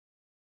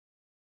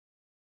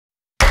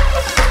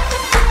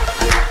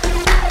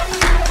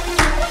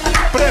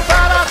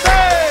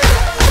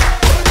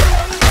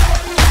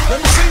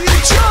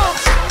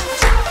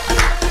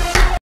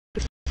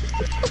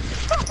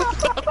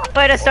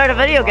to start a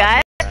video,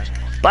 guys,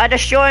 by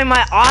destroying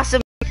my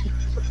awesome.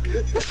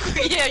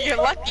 Yeah, you're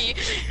lucky.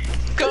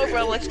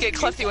 Cobra, let's get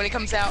Cliffy when he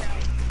comes out.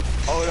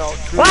 Oh no.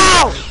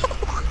 Wow!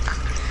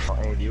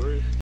 Any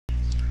viewers?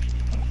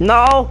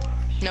 No.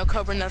 No,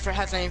 Cobra never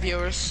has any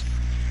viewers.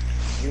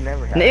 You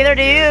never have. Neither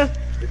do you.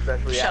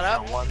 Especially Shut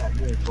after up. the one that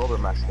you and Cobra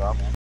messed up.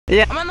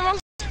 Yeah. I'm on the wrong.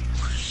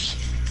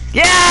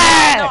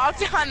 Yeah! No, I'm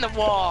behind the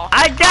wall.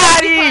 I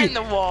got Behind it!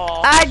 the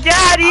wall. I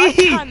got I'm it!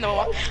 behind the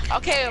wall.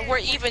 Okay, we're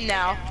even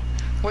now.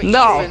 We're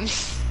No. even.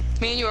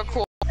 Me and you are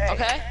cool.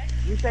 Okay?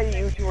 You said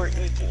you two were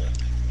equal.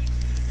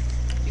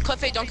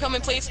 Cliffy, don't kill me,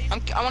 please. I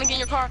want to get in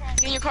your car.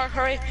 Get in your car,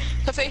 hurry.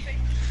 Cliffy.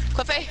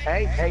 Cliffy.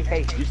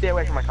 Hey, you stay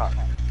away from my car.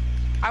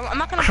 I'm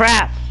not gonna.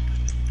 Crap.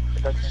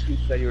 That's you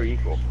said you were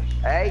equal.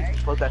 Hey,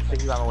 put that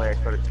sticky on the way.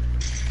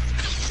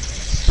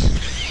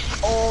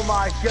 Oh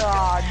my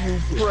god, you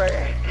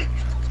prick!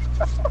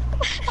 I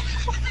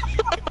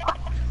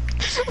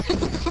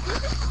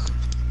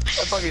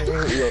fucking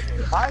hate you.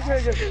 I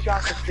should have just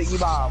shot the sticky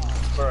bomb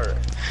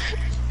first.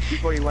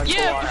 Before you went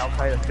so on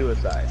outside of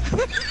suicide.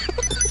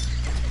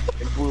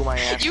 It blew my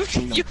ass. You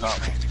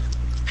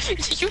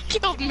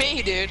killed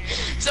me, dude.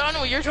 So I don't know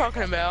what you're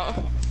talking about.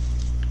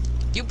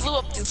 You blew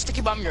up the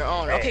sticky bomb your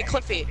own. Okay,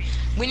 Cliffy,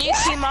 we need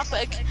to team up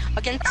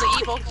against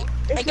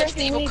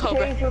the evil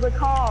Cobra. For the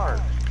car.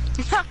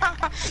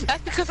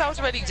 That's because I was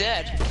already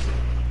dead.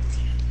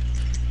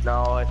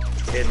 No,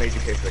 it made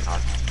you pay for the car.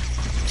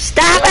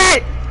 Stop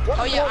it!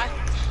 Oh yeah.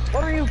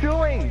 What are you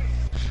doing?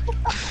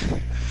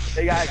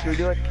 Hey guys, can we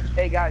do it?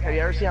 Hey guys, have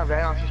you ever seen on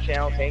Vanos's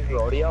channel Tank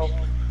Rodeo?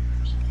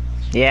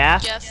 Yeah?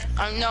 Yes.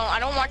 No, I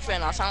don't watch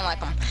Vanos. I don't like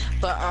him.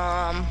 But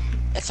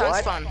it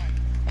sounds fun.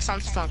 It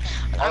sounds fun.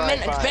 I mean,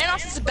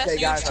 Vanos is the best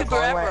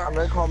YouTuber ever. I'm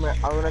gonna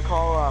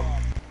call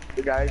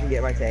the guys and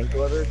get my tank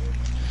delivered.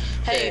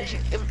 Hey,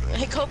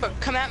 hey Cobra,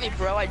 come at me,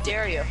 bro. I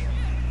dare you.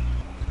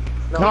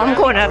 No, I'm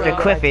going after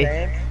Cliffy.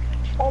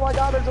 Oh my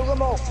god, there's a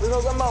limo!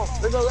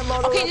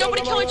 Okay,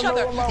 nobody kill each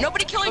other!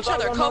 Nobody kill each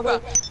other! Cobra,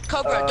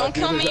 don't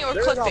kill me or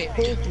Cliffy. There's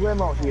a pink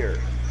limo here.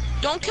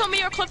 Don't kill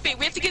me or Cliffy,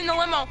 we have to get in the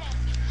limo!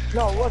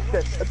 No, look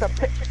this, it's a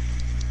pink...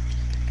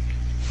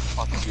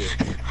 Fuck you.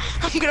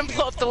 I'm gonna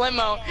blow up the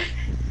limo.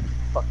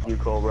 Fuck you,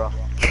 Cobra.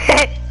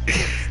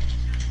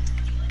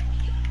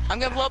 I'm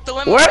gonna blow up the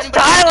limo. Where's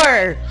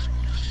Tyler?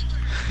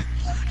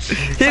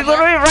 He's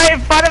literally right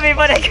in front of me,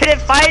 but I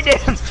couldn't find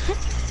him.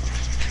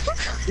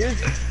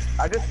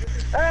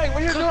 Hey,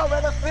 what are you doing?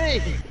 Let us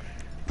see.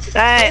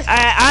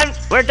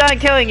 We're done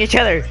killing each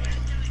other.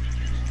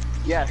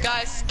 Yes.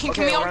 Guys, can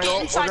we all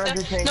get inside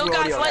the? No,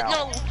 guys,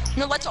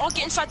 let's all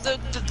get inside the.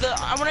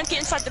 I want to get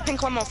inside the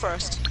pink limo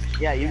first.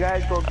 Yeah, you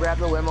guys go grab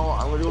the limo.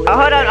 I'm gonna do. Oh,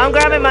 hold on, I'm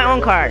grabbing my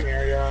own car.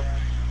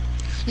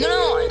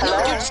 No, dude,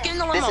 just get in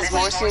the limo. This is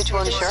more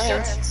mutual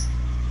insurance.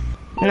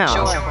 No,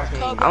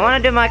 I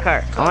want to do my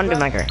car.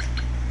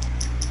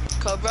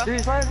 Cobra. Dude,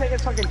 he's trying to take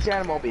his fucking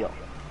Janmobile.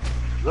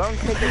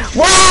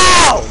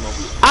 Wow!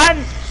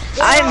 I'm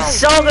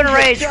so gonna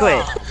rage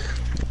quit.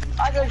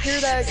 I could hear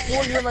that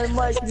explosion in my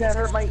mic and that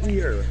hurt my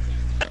ear.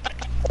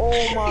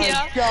 Oh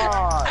my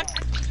god.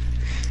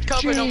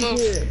 Cobra, don't move.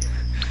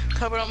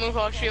 Cobra, don't move,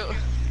 I'll shoot.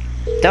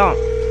 Don't.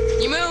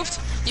 You moved.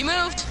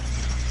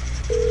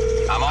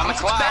 I'm on the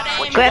clock.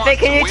 Cliffy,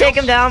 can you take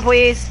him down,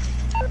 please?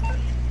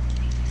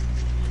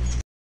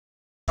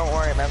 Don't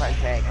worry, I'm at my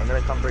tank. I'm gonna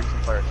come bring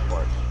some fire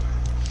support.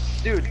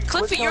 Dude,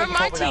 Cliffy, you're in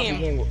my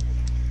team.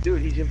 Dude,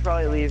 he should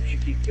probably leave if you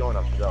keep killing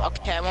him, so.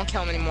 Okay, I won't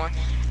kill him anymore.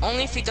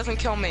 Only if he doesn't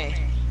kill me.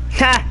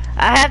 Ha!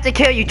 I have to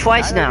kill you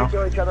twice now. We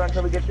kill each other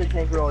until we get to the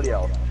tank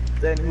rodeo.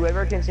 Then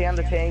whoever can stay on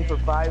the tank for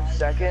 5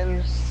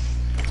 seconds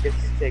gets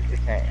to take the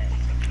tank.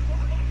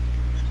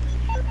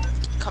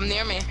 Come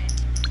near me.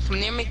 Come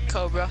near me,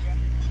 Cobra.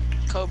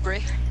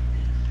 KOBRA-EYE.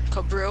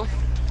 KOBRA-EYE.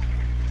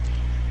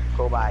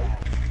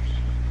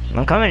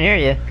 I'm coming near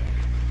you.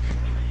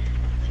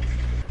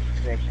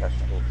 Snake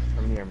testicles.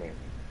 Come near me.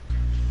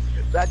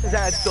 That's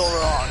so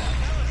wrong.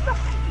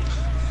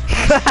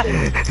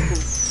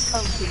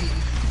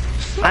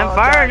 I'm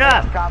firing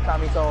up. Cops on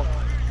me, so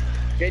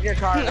get in your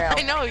car now.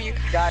 I know you.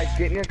 Guys,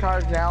 get in your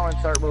cars now and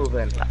start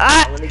moving.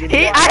 I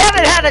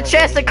haven't had a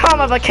chance to call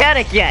my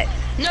mechanic yet.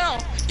 No,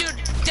 dude,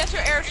 that's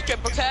your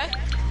airstrip, okay?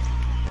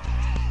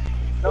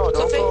 No,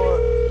 don't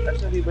go. That's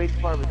gonna be way too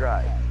far of a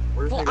drive.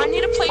 Well, I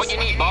need a place. What you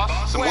need,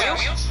 boss? Some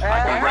wheels?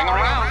 I can bring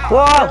around.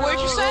 Whoa! Where'd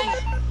you say?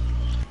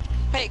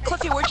 Hey,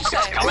 Cliffy, where'd you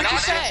say? Where'd you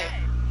say?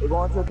 We're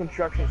going to a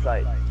construction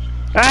site.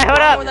 Alright, hold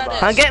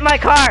up. I'm getting my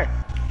car.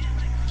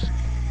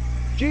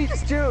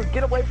 Jesus, dude,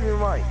 get away from your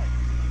mic.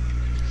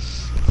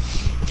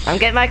 I'm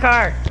getting my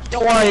car.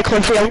 Don't worry,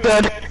 Cliffy, I'm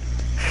good.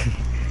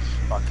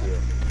 Fuck you.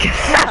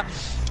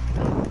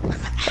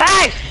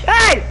 Hey!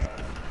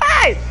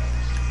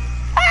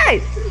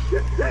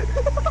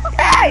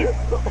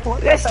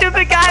 This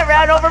stupid guy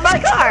ran over my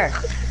car.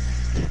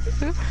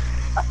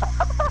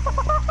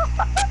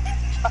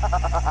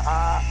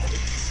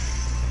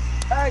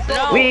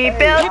 We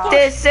built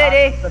this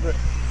city.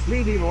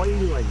 Speed Demon, what are you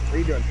doing? What are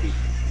you doing, Pete?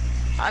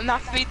 I'm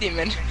not Speed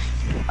Demon.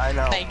 I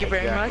know. Thank you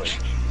very much.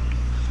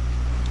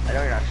 I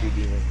know you're not Speed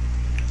Demon.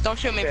 Don't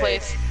shoot me, Okay.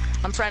 please.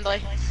 I'm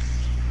friendly.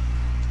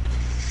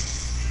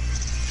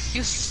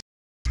 You.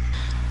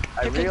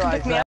 I You can realize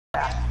pick me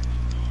that.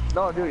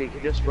 No, dude, you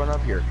can just run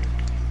up here.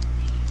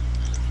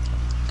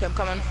 Okay, I'm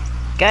coming.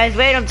 Guys,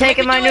 wait, I'm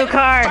taking my new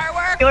car.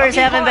 Firework. Viewers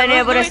Okay, haven't hold on, been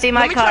able to see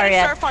my car Let me try to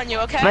yet. surf on you,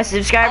 okay? My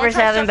subscribers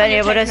haven't been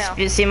able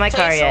to see my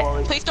car yet.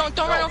 Please don't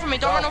run over me.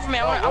 Don't run over me.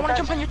 I want to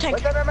jump on your tank.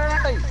 Wait a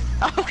minute.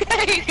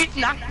 Okay, he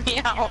knocked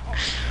me out.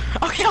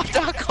 Okay, I'll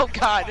duck. Oh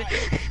God.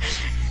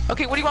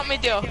 Okay, what do you want me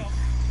to do?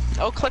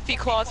 Oh, Cliffy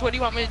Claws, what do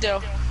you want me to do?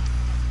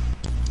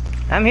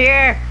 I'm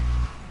here.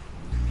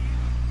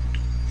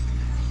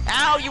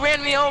 Ow, you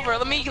ran me over.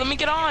 Let me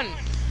get on.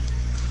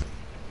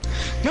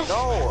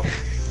 No,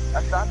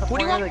 that's not the What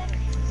do you point want? of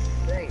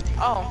the thing.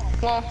 Oh,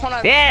 well, hold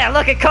on. Yeah,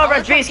 look at Cobra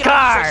I'm gonna try to Beast's get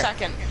on for a car.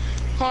 second.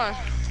 Hold on.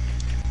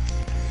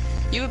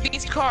 You a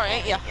beast car,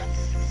 ain't ya?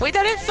 Wait,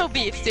 that is so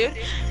beast, dude.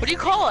 What do you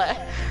call it?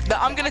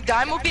 The I'm gonna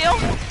die mobile?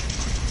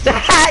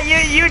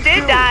 you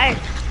did die.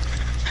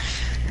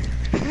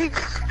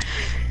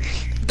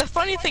 The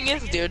funny thing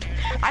is, dude,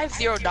 I have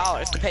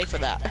 $0 to pay for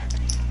that.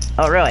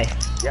 Oh really?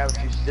 Yeah,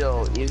 but you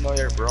still, even though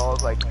you're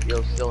broke, like,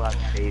 you'll still have to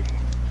pay.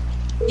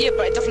 Yeah,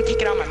 but it doesn't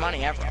take it out of my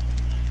money ever.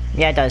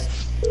 Yeah, it does.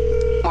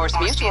 Morse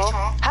Mutual.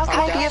 How can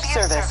I be of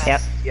service?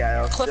 Yep.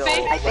 Yeah, it'll Cliffy?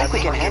 still. I think we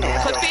can handle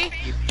it.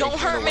 Cliffy, don't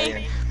hurt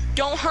me.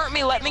 Don't hurt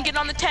me. Let me get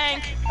on the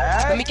tank.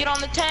 Hey, Let me get on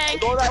the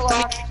tank. go that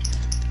rock.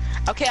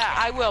 Okay,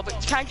 I will, but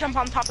can I jump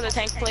on top of the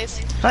tank, please?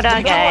 Hold on, Jump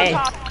on guys.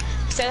 top.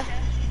 Say,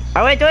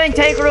 Are we doing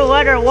tank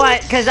roulette or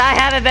what? Cause I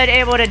haven't been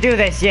able to do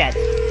this yet.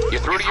 You're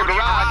through to your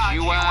garage.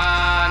 You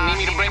need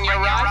me to bring you a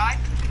ride?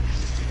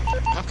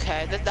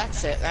 okay,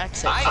 that's it.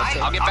 That's it. Alright,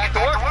 I'll get back to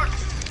work.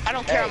 I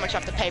don't care how much I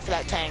have to pay for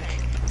that tank.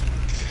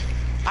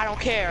 I don't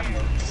care.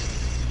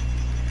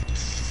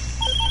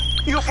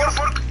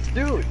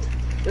 Dude,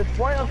 the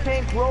point of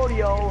tank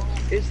rodeo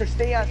is to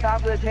stay on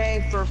top of the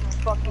tank for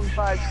fucking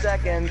 5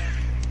 seconds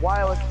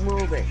while it's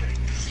moving.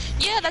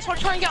 Yeah, that's what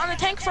I'm trying to get on the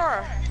tank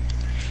for.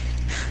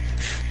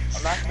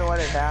 I'm not gonna let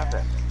it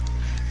happen.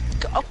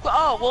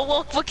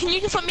 Well, can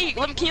you just let me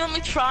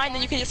try, and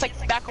then you can just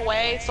like back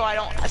away so I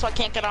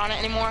can't get on it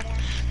anymore.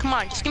 Come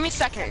on, just give me a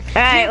second.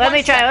 Alright, let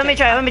me try. Let me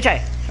try.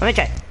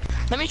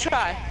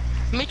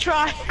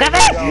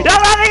 Cliffy,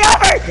 don't run me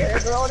over!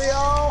 Tank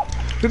rodeo!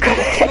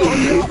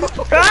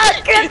 Ah,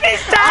 Cliffy,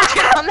 stop! I'll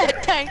get on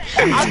that tank.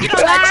 I'll get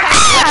on that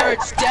tank whether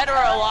it's dead or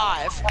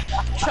alive.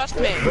 Trust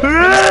me.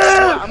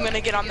 I'm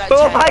gonna get on that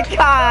Oh tank. my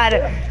god!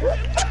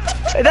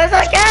 There's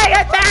a gang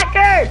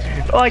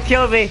attacker! Oh, it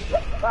killed me.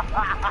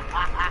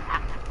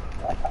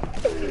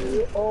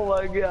 Oh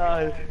my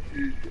god.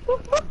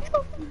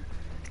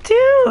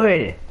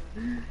 Dude!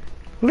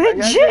 You guys gonna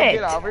Legit!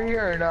 get over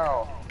here or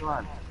no? Come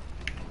on.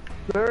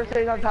 Whoever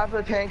stays on top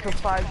of the tank for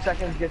 5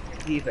 seconds gets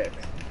to keep it.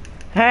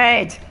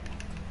 Alright.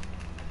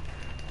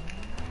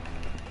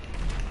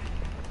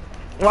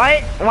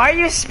 Why are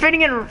you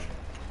spinning in...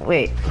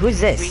 Wait, who's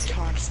this?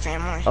 Retard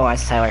family. Oh,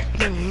 that's Tyler.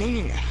 I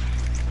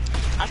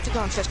have to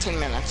go in 15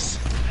 minutes.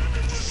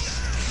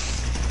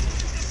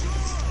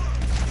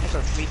 That's a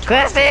retard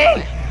Cliffy!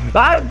 family.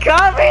 I'm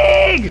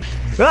coming!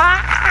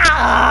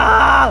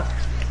 Ah!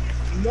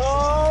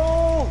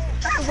 No!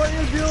 What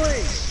are you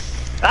doing?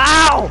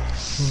 Ow!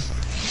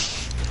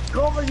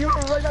 Cobra, you were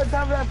right on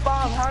top of that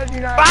bomb. How did you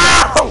not?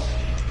 Ow!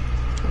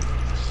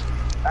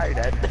 Now you're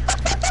dead.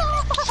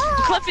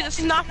 Cliffy, this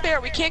is not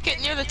fair. We can't get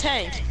near the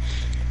tank.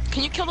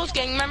 Can you kill those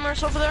gang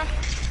members over there?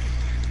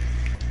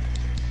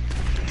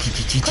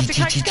 Cliffy,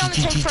 can I just get on the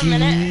tank for a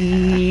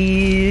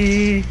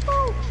minute?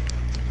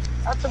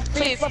 That's the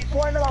Please.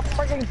 point of a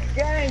freaking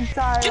gang,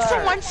 Tyler. Just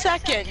for 1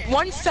 second.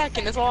 1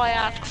 second is all I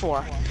ask for.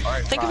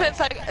 Alright, Think of it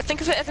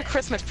as a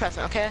Christmas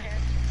present, okay?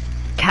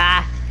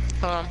 Ka.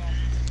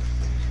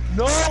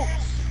 No!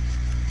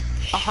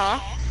 Uh-huh.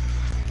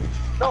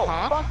 No,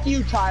 Uh-huh. fuck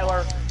you,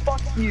 Tyler.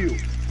 Fuck you.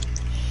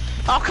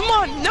 Oh, come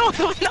on! No,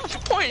 that was not the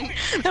point!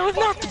 That was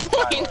not the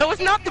point! That was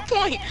not the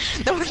point!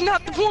 That was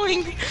not the point!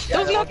 That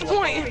was not the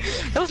point!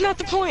 That was not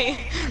the point!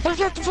 That was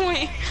not the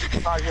point!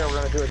 Out here,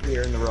 we're gonna do it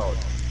here in the road.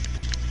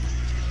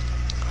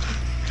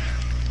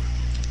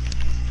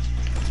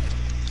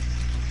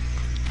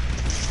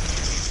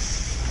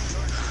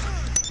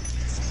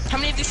 How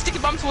many of these sticky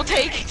bombs will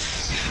take?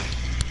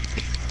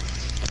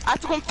 I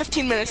have to go in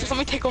 15 minutes, just let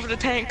me take over the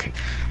tank.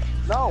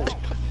 No!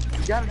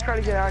 You gotta try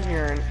to get on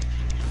here and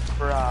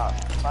for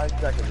 5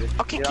 seconds. Just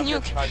Okay, get can up you,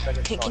 there for 5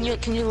 seconds can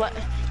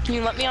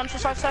you let me on for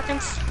 5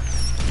 seconds?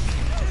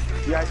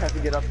 You guys have to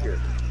get up here.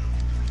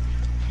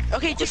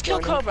 Okay, just kill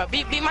Cobra.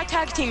 Be my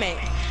tag teammate.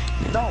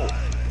 No!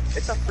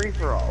 It's a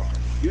free-for-all.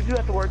 You two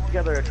have to work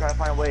together to try to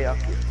find a way up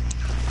here.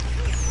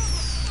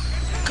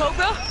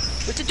 Cobra,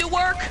 what to do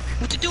work?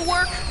 What to do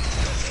work?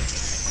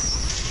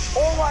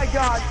 Oh my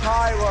god,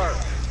 Tyler!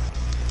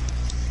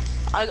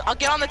 I'll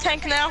get on the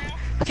tank now.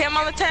 Okay, I'm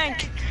on the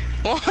tank.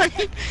 1,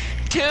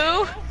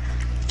 2,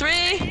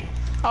 3.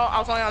 Oh, I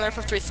was only on there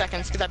for 3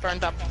 seconds because I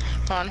burned up.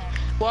 Hold on.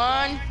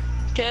 1,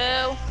 2,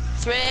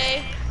 3,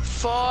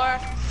 4,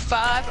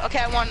 5. Okay,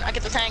 I won. I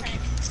get the tank.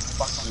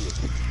 Fuck you.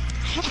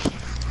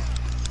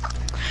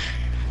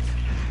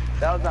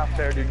 That was not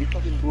fair, dude. You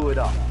fucking blew it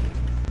up.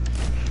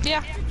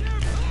 Yeah.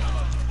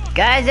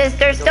 Guys,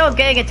 there's still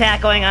gang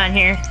attack going on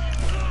here.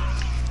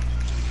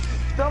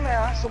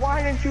 Dumbass,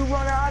 why didn't you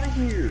run out of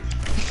here?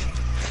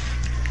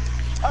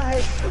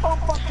 Hey, oh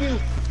fuck you.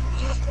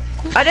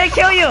 I didn't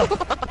kill you.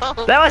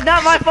 That was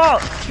not my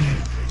fault.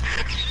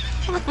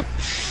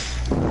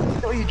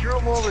 No, you drew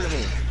him over to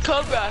me.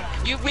 Cobra,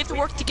 we have to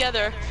work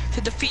together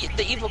to defeat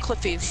the evil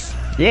Cliffies.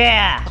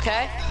 Yeah.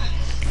 Okay?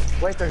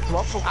 Wait, there's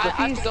multiple I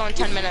have to go in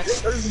 10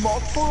 minutes. There's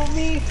multiple of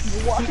me?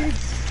 What?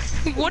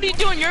 What are you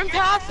doing? You're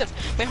impassive.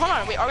 Wait, hold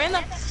on. Wait, are we in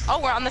the... Oh,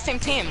 we're on the same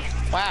team.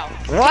 Wow.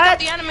 What? Take out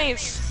the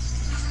enemies.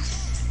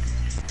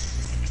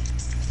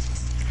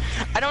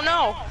 I don't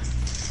know.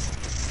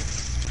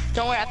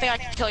 Don't worry, I think I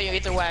can kill you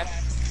either way.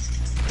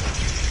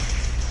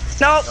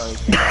 Nope.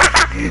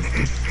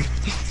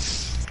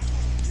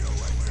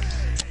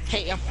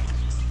 Hate you.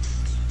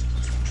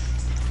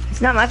 It's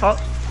not my fault.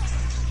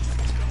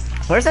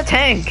 Where's the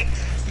tank?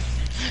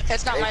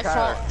 It's not my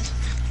fault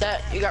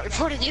that you got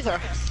reported either.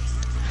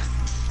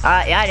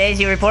 Yeah, it is.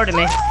 You reported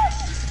me.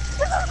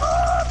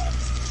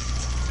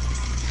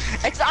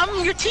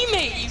 I'm your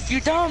teammate, you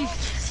dumb.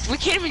 We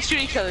can't even shoot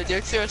each other,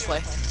 dude,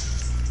 seriously.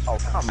 Oh,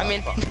 come on. I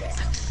mean,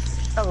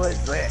 That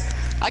was it.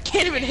 I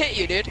can't even hit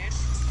you, dude.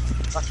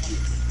 Fuck you.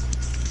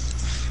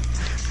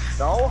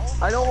 No,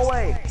 I know a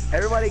way.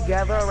 Everybody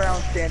gather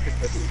around Santa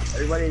Cliffy.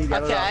 Everybody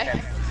gather around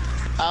Okay.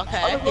 Santa.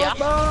 Okay, yeah.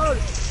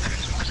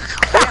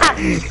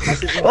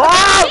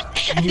 Whoa!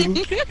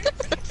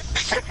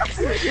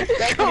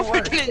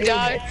 We're gonna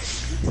die.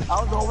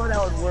 I was hoping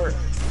that would work.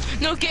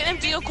 No, get in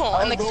vehicle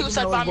and like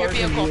suicide bomb your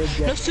vehicle.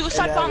 No,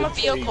 suicide bomb a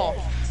vehicle.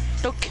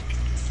 No,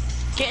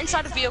 get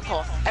inside a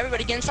vehicle.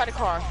 Everybody get inside a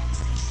car.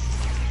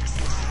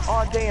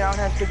 Oh dang, I don't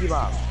have sticky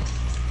bombs.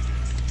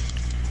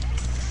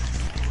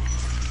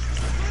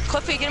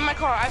 Cliffy, get in my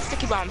car. I have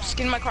sticky bombs.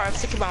 Get in my car. I have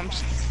sticky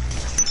bombs.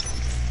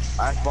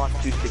 I spawned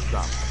 2 sticky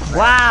bombs.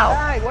 Wow.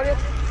 Hey, what the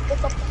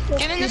fuck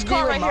Get in this you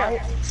car doing, right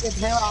here. Mike? Get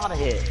the hell out of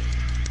here.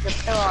 Get the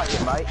hell out of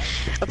here, Mike.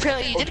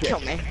 Apparently you did Okay. kill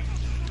me.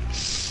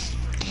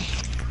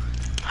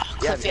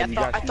 Yeah, Cliffy, you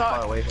got too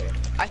far away from it.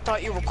 I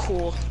thought you were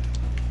cool.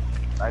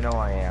 I know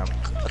I am.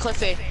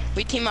 Cliffy,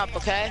 we team up,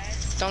 okay?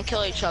 Don't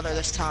kill each other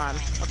this time,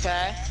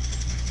 okay?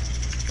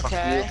 Fuck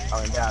Okay. you.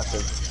 I'm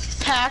impassive.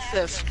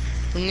 Passive,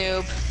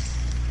 noob.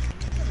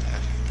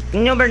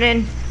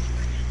 Noobernin.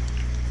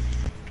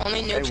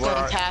 Only noobs where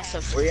going are-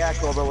 passive. Where you at,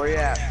 Cobra? Where you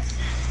at?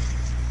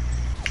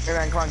 Hey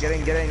man, come on, get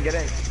in.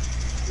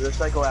 There's a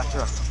cycle after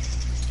us.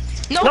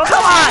 No, No, Cobra,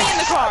 come on! let me in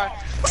the car.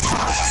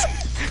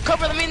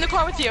 Cobra, let me in the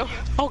car with you.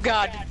 Oh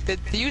God, did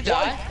you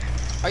die?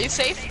 Are you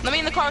safe? Let me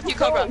in the car with you,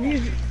 Cobra. No,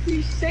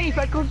 he's safe.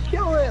 I could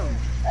kill him.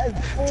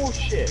 That's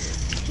bullshit.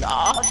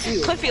 Aw,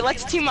 Cliffy,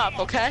 let's team up,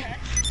 okay?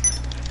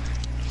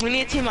 We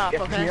need to team up,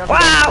 okay?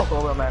 Wow.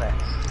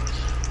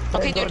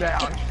 Okay, Go dude.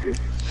 down.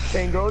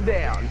 Tango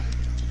down.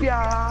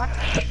 Yeah.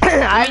 You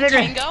I mean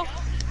didn't. Tango?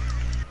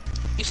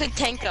 You said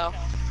Tango.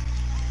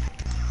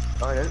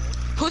 Oh, it is.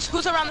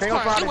 Who's around this Tango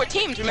corner? spotted. Dude, we're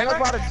teams, remember?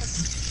 Tango spotted.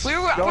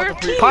 We're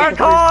it's teams.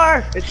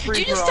 Parkour. It's free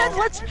You just for said all.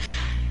 let's.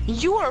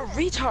 You are a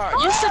retard.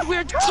 You said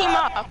we're team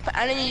up,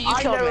 and then you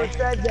I killed never me.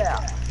 said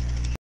that.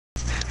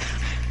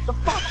 The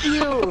fuck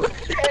you.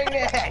 Dang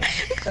it.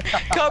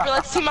 Cobra,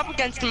 let's team up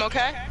against him,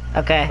 okay?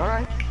 Okay. All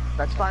right.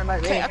 That's fine by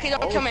me. Okay,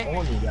 don't kill me.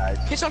 You guys.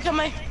 Please don't kill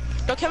me.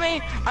 Don't kill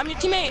me. I'm your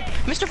teammate.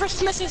 Mr.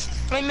 versus Mrs.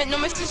 I mean, no,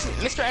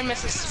 Mr. and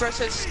Mrs.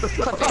 versus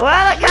Cliffy.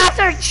 Well, the cops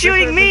are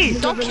shooting me.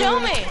 Don't kill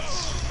me.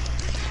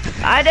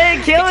 I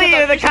didn't kill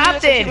you. The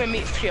cop did.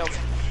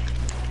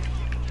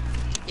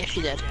 Yes,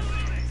 you did.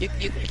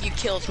 You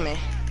killed me.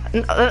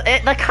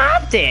 The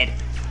cop did.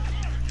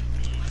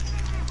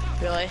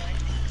 Really?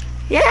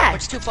 Yeah.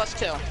 What's 2 plus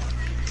 2?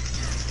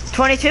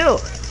 22.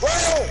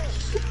 Whoa!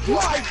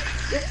 Why?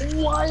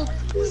 Why?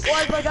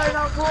 Why is my guy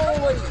not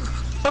rolling?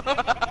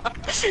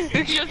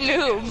 You're just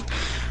noob.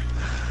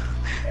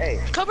 Hey.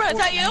 Cobra, is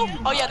that you?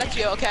 Oh yeah, that's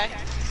you. Okay.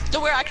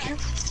 Don't worry, I can.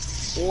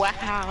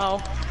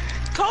 Wow.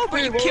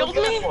 Cobra, you What killed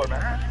was that me. for,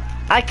 man?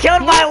 I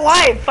killed my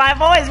wife.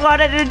 I've always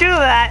wanted to do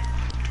that.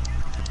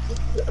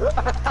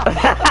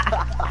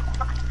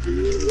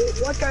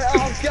 What kind of,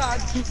 oh god.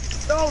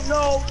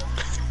 No.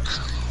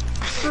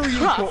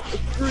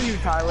 Screw you,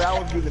 Tyler. That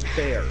wasn't even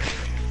fair.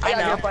 I got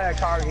know. hit by a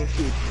car and he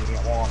shoots me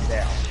while I'm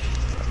down.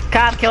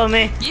 Cop killed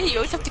me. Yeah, you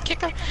always have to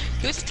kick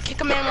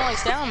a man while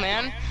he's down,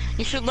 man.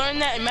 You should learn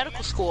that in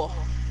medical school.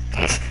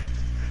 It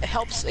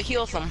helps. It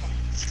heals them.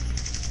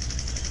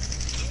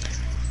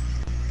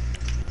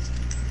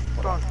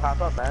 Hold on, pop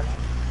up, man.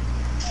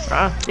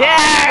 I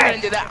Yeah.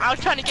 didn't do that. I was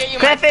trying to get you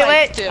in my Cliffy,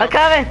 fights, wait. too. I'm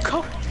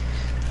coming.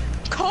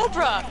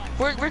 Cobra,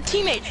 we're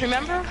teammates.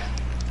 Remember?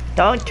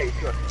 Don't. Okay,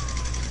 sure.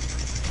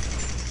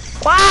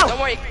 Wow. Don't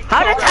worry.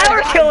 How did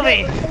Tyler kill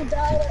me?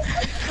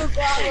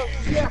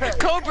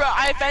 Cobra,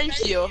 I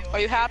avenged you. Are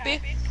you happy?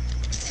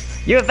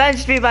 You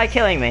avenged me by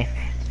killing me.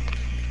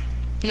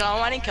 No,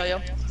 I didn't kill you.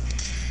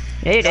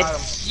 Yeah, you did. Got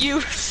him.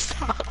 You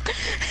suck.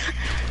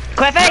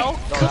 Cliffy. No,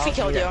 Cliffy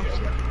killed you.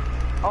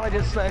 Oh, I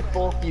just said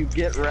both of you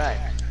get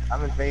wrecked.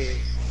 I'm in phase.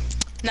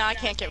 Nah, I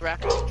can't get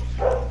wrecked.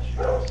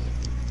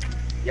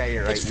 Yeah,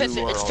 you're right. It's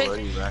You are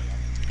already wrecked.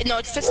 No,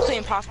 it's physically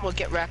impossible to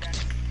get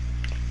wrecked.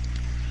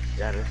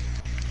 Yeah, it is.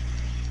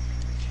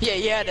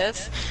 Yeah, it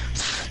is.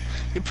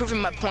 You're proving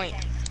my point.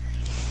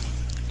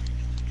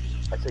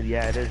 I said,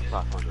 yeah, it is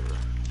possible.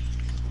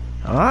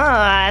 Oh,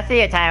 I see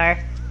it,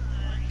 Tyler.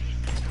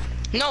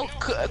 No,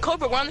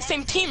 Cobra, we're on the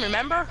same team,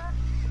 remember?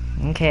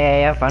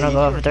 Okay, I'm gonna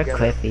go over to together.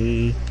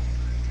 Cliffy.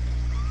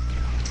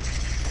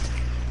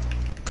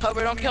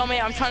 Cobra, don't kill me.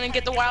 I'm trying to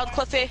get the wild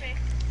Cliffy.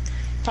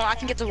 Hold on, I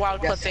can get the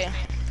wild Yes. Cliffy.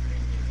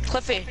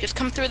 Cliffy, just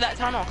come through that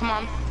tunnel. Come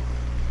on.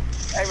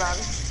 Hey, man.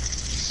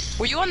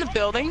 Were you on the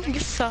building? You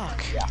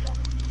suck. Yeah.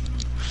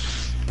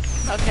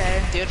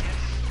 Okay, dude.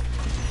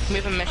 We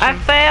have a mission. I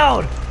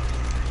failed!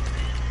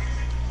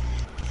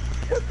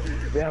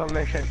 We have a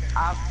mission.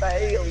 I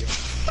failed.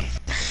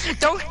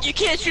 You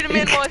can't shoot a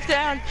man while it's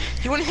down.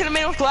 You wouldn't hit a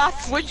man with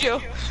glass, would you?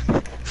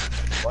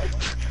 What?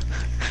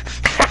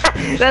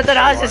 That's what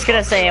I was just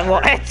gonna say,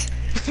 what?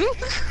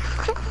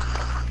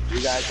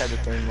 You guys have the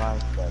same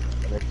mindset.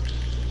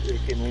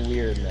 It's getting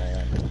weird,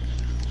 man.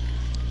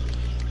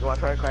 You wanna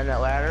try to climb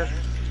that ladder?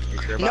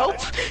 You sure about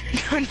Nope.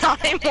 it?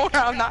 Not anymore,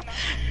 I'm not.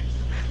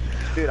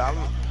 Dude,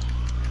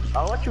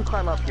 I'll let you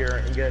climb up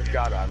here and get a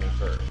shot on me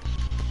first.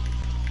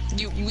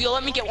 You'll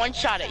let me get one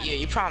shot at you,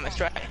 you promised,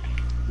 right?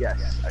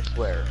 Yes, I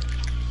swear.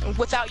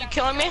 Without you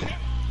killing me?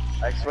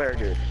 I swear,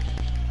 dude.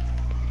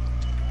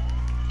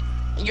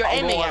 You're I'll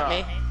aiming go at up.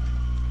 me.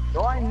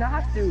 No, I'm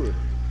not, dude.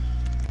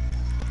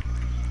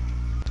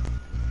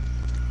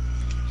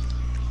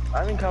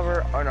 I'm in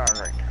cover unarmed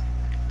right now.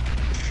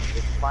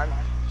 It's fine.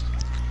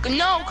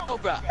 No,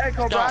 Cobra. Hey,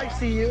 Cobra, I Don't.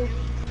 see you.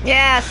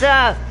 Yeah,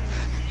 so.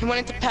 He went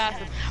into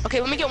passive.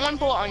 Okay, let me get one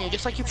bullet on you,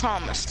 just like you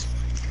promised.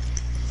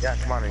 Yeah,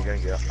 come on, are you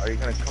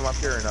gonna come up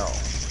here or no?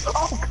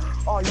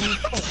 Oh, you.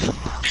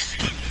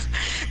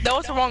 That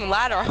was the wrong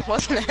ladder,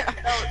 wasn't it?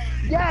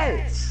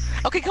 Yes!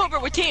 Okay, Cobra,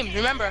 we're teams,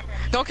 remember.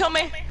 Don't kill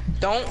me.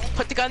 Don't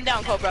put the gun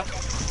down, Cobra.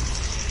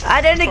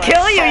 I didn't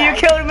kill you, you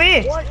killed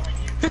me! What?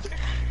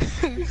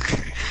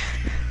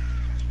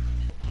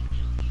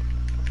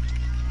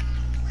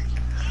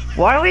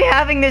 Why are we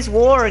having this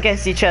war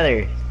against each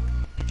other?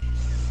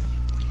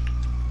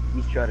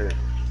 Each other.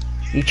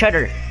 Each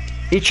other.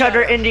 Each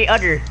other in the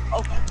other.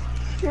 Oh,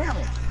 damn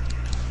it.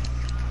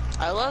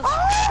 I love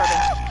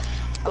hurting.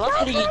 I love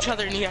hitting each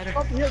other in the other.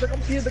 Come here,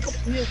 come here,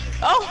 come here.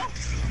 Oh!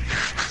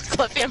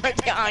 Cliffy, I'm right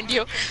behind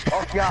you.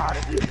 Oh, God.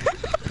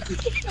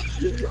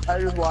 I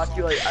just watched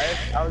you, like,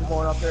 I was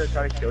going up there to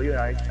try to kill you,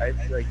 and I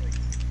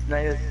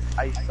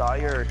saw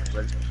your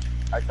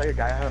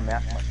guy have a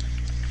mask.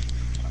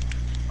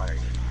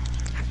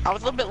 I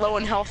was a little bit low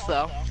in health,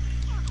 though.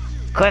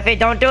 Cliffy,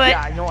 don't do it!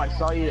 Yeah, I know, I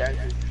saw you.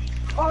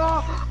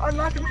 Oh, I'm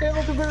not gonna be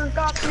able to bear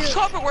stop you.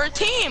 Cobra, we're a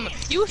team.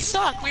 You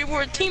suck. We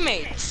were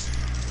teammates.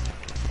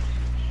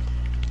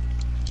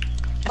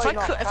 If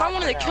I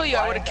wanted to kill you,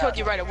 I would have killed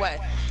you right away.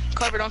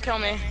 Cobra, don't kill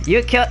me.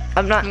 You killed,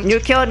 you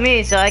killed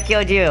me, so I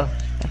killed you.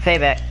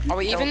 Payback. Are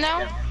we even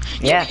now?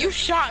 Yeah. But you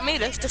shot me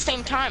at the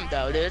same time,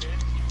 though, dude.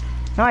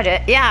 No, I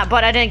did. Yeah,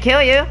 but I didn't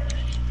kill you.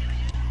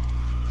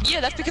 Yeah,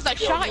 that's because I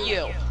shot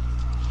you.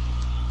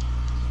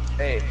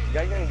 Hey, you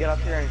guys gonna get up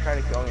here and try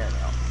to kill me right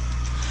now?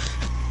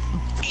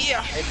 Yeah.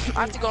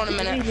 I have to go in a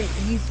minute. It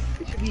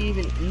should be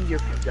even easier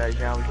for you guys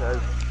now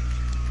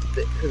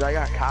because I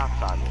got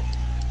cops on me.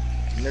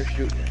 And they're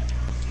shooting me.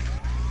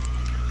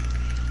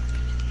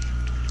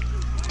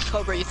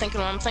 Cobra, you thinking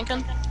what I'm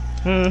thinking?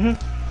 Mm-hmm.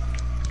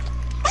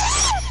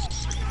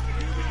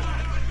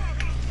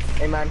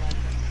 Hey man,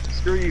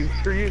 screw you.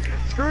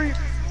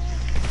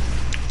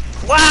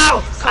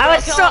 Wow! Come I on,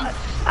 was kill so. him.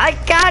 I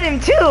got him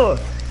too!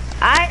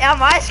 On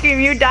my screen,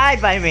 you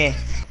died by me.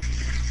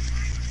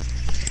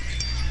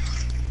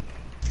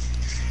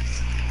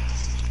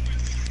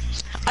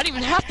 I didn't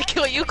even have to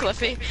kill you,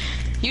 Cliffy.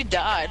 You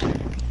died.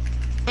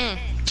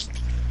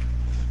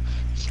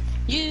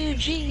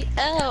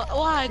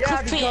 U-G-L-Y, Yeah,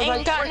 Cliffy because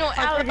ain't got no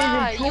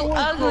alibi. You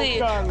ugly.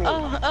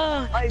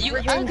 You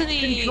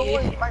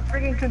ugly. My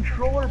freaking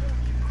controller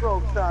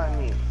broke on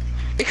me.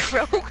 It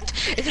croaked?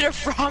 Is it a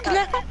frog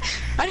now?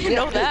 I didn't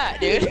know that,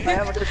 dude. I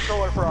have a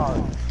controller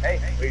frog. Hey,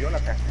 what are you doing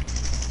up there?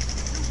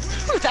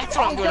 That's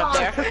what I'm doing up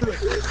there.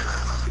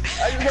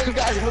 I just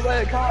got hit by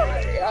a car.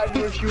 I'm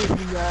gonna shoot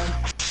you, man.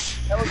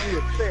 That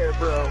wasn't fair,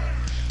 bro.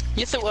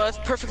 Yes, it was.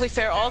 Perfectly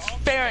fair. All's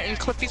fair in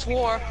Cliffy's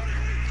war.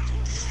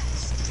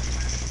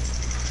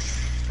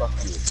 Fuck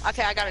you.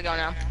 Okay, I gotta go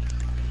now.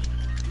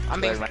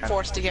 I'm being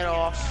forced to get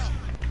off.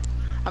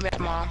 I'm at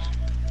mom.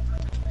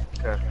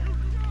 Okay.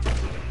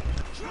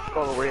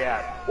 Go where you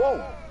at?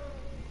 Whoa!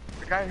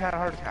 The guy had a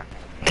heart attack.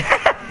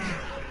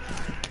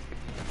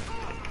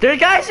 There's a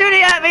guy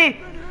shooting at me!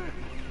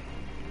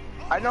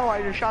 I know,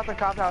 I just shot the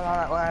cop out on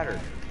that ladder.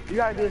 You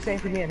gotta do the same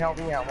for me and help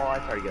me out while I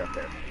try to get up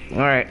there.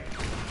 Alright.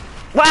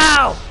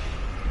 Wow!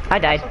 I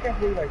died. I still can't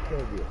believe I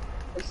killed you.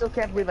 I still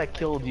can't believe I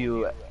killed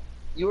you.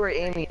 You were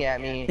aiming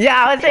at me.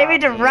 Yeah, I was aiming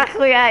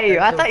directly at you.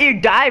 I thought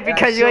you died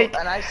because you.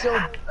 And I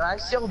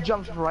still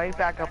jumped right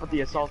back up with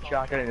the assault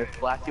shotgun and just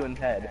blasted you in the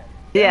head.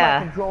 Yeah.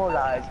 My controller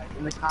dies,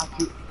 and the cop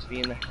shoots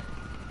me in the head.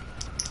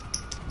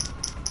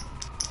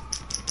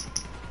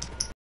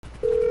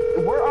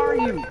 Where are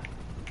you?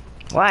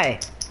 Why?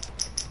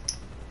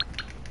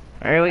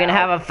 Are we gonna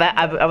have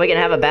are we gonna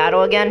have a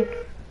battle again?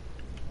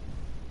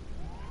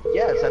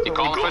 Yes, that's You what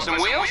calling we for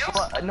some wheels?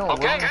 No,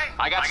 Okay,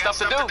 I got stuff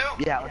to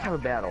do. Yeah, let's have a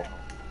battle.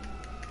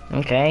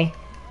 Okay.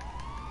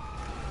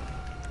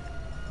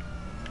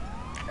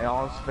 And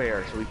all is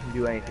fair, so we can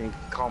do anything.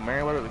 Call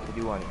Merriweather, we can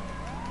do anything.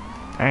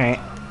 Alright.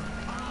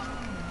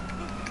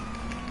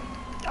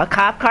 A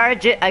cop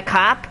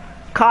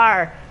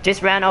car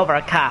just ran over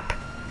a cop.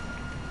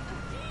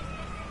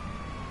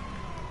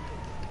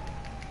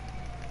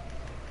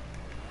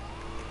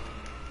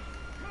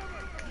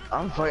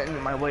 I'm fighting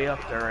my way up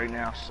there right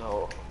now,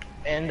 so...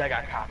 And I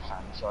got cops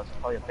on me, so that's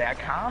probably a bad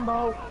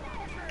combo.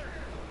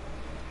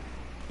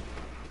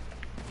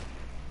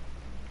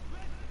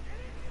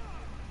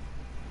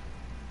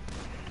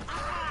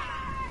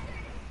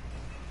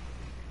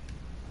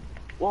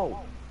 Whoa,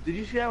 did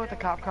you see that with the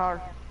cop car?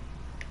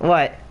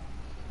 What?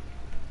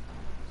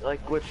 It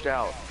like glitched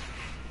out.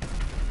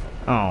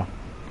 Oh.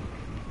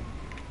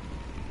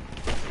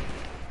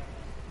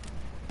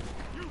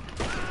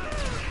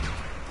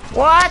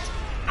 What?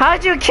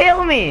 How'd you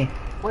kill me?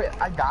 Wait,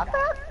 I got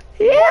that?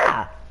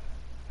 Yeah.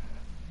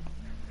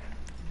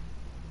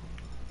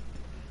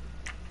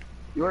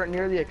 You weren't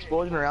near the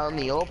explosion or out in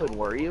the open,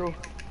 were you?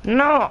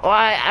 No, well,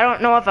 I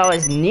don't know if I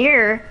was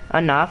near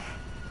enough.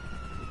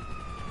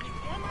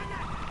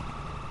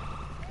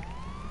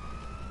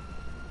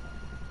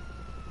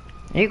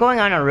 Are you going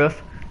on a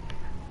roof?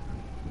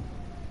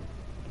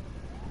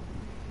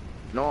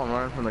 No, I'm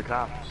running from the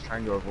cops, just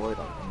trying to avoid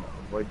them,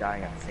 avoid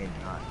dying at the same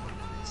time.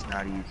 It's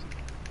not easy.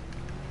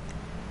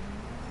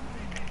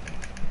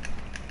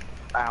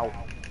 Ow.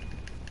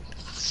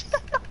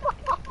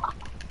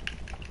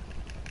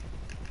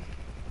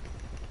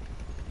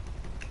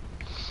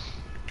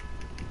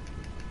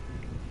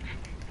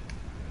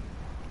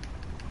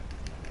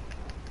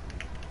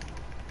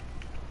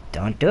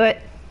 Don't do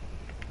it.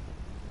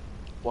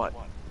 What?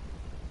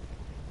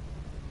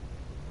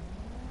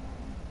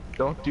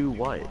 Don't do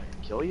what?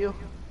 Kill you?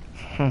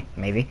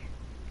 Maybe.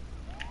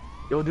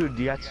 Yo, dude,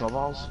 do you got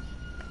snowballs?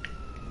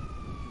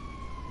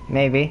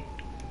 Maybe.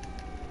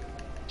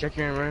 Check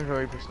your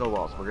inventory for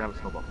snowballs. We're gonna have a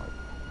snowball fight.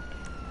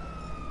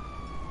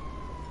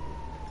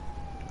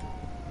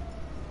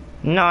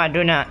 No, I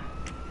do not.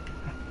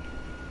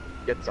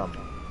 Get some.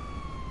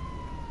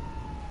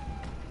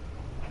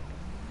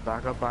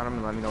 Back up on him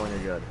and let me know when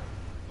you're good.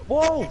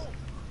 Whoa!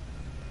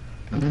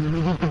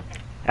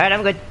 Alright,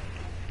 I'm good.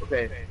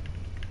 Okay.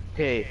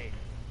 Hey.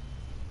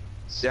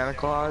 Santa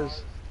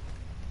Claus.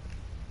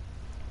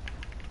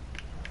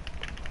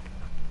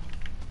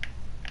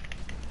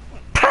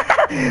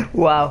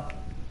 Wow.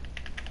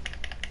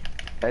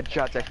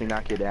 Headshots actually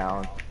knock you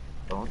down.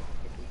 Don't.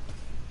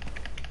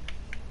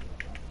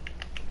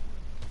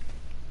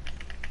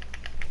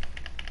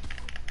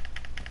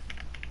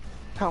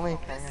 Tell me.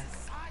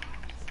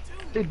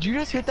 Did you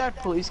just hit that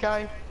police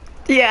guy?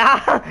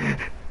 Yeah.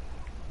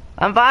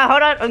 I'm fine.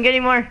 Hold on. I'm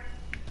getting more.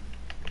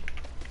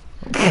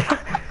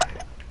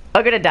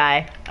 I'm gonna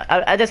die.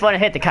 I just want to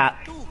hit the cop.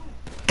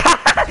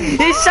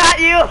 He shot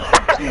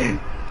you.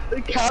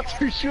 The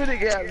cops are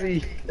shooting at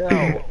me.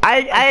 No.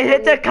 I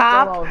hit the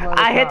cop.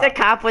 I hit the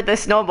cop with the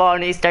snowball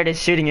and he started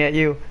shooting at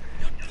you.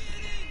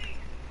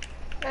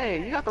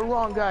 Hey, you got the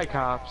wrong guy,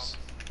 cops.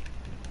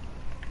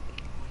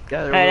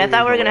 Yeah, Alright, I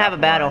thought we were gonna have a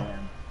battle.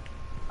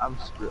 I'm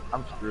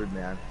screwed,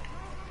 man.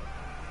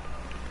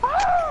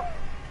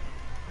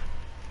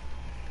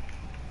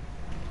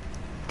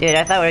 Dude,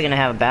 I thought we were gonna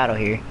have a battle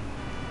here.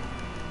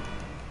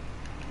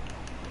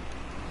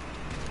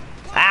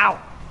 Ow!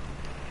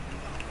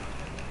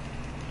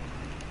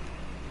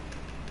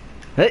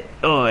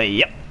 Oh,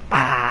 yep.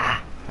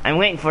 Ah, I'm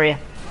waiting for you.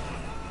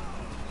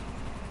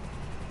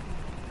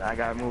 I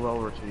gotta move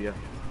over to you.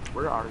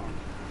 Where are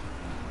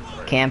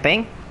you?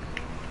 Camping?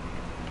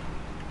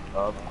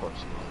 Of course,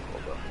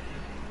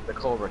 the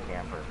Cobra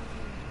camper.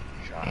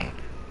 Shot.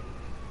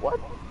 What?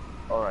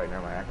 Alright,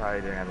 never mind. I thought I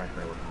didn't have my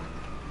friend with me.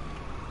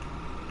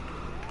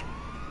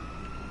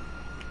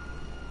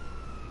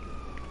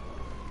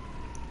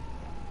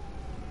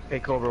 Hey,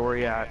 Cobra, where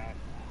you at?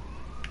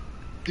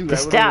 Dude,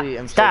 Just I stop, literally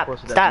am so stop,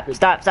 close to that. stop, You could-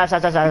 stop, stop, stop,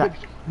 stop, you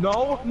stop.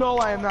 could- No,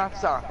 I am not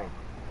stopping.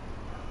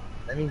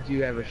 That means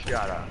you have a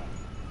shot on.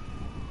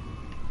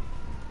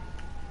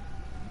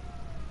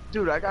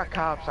 Dude, I got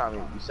cops on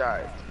me.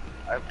 Besides,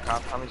 I have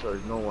cops on me, so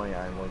there's no way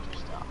I'm going to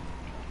stop.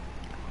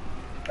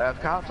 I have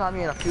cops on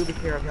me and a pubic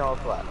hair of yellow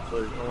flat,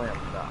 so there's no way I'm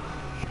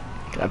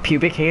stopping. A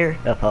pubic hair?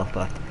 Oh,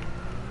 fuck.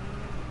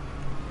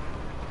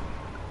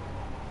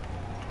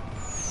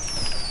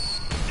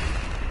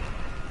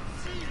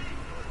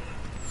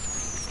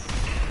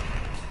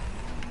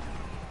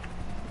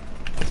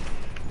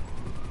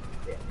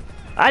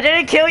 I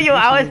didn't kill you.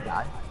 I was.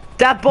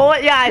 That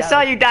bullet. Yeah, I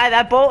saw you die.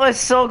 That bullet was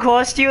so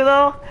close to you,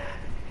 though.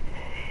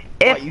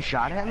 What, you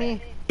shot at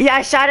me? Yeah,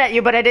 I shot at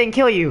you, but I didn't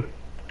kill you.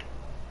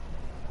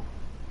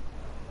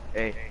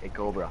 Hey,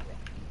 Cobra.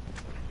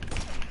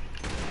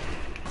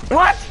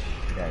 What?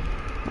 Dead.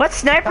 What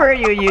sniper are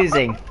you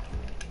using?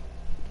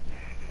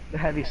 The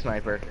heavy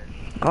sniper.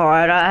 Oh,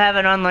 I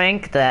haven't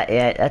unlinked that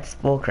yet. That's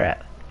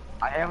bullcrap.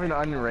 I haven't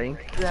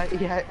unranked that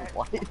yet.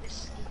 What?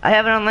 I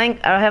haven't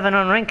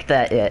unranked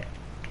that yet.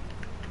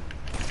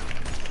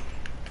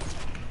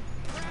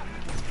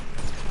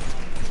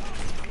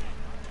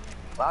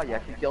 Wow, you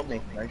actually killed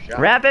me. Nice shot.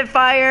 Rapid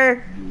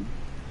fire.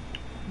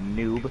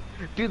 Noob.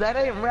 Dude, that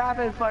ain't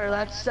rapid fire.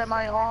 That's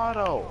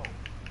semi-auto.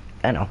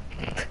 I know.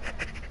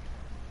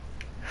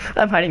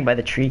 I'm hiding by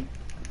the tree.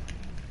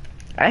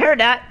 I heard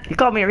that. You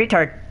called me a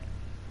retard.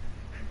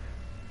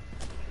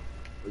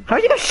 How are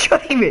you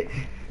shooting me?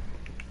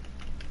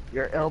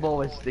 Your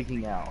elbow is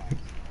sticking out.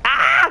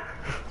 Ah!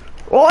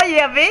 Oh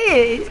yeah,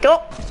 me. Let's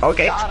go.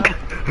 Okay. Got him.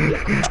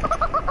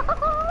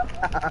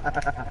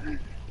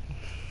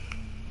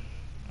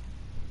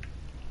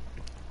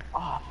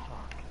 Oh,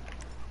 fuck.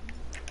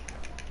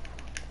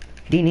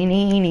 Dee nee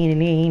nee nee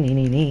nee nee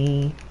nee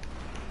nee.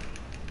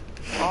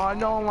 Oh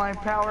no, my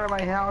power in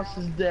my house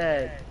is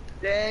dead.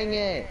 Dang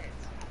it.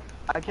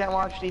 I can't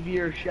watch TV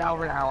or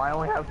shower now. I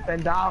only have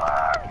 $10.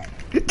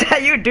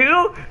 That you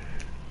do?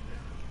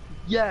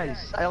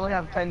 Yes, I only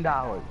have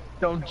 $10.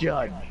 Don't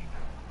judge.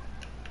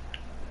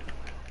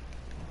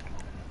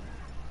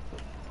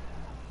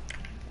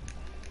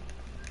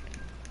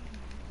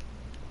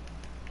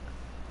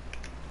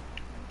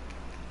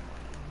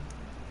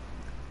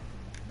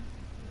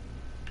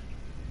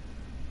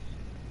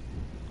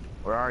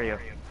 Where are you?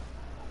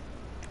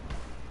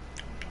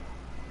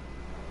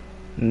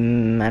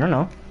 I don't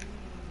know.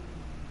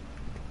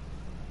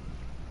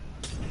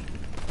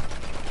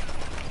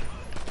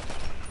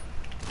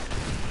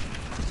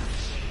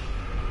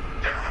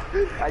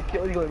 I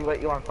killed you and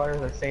lit you on fire at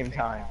the same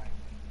time.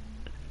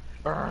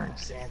 Burn,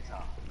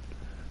 Santa.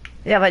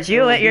 Yeah, but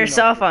you lit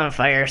yourself on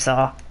fire,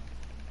 so.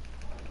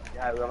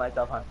 Yeah, I lit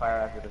myself on fire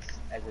after this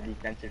as a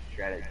defensive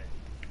strategy.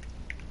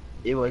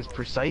 It was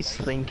precise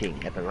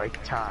thinking at the right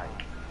time.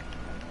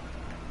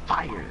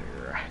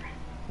 Fire.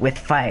 With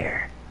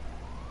fire.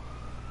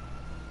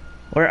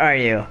 Where are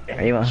you?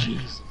 Are you on?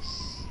 Jesus.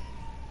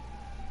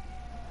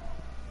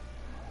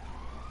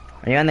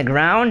 Are you on the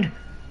ground?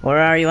 Or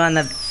are you on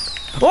the?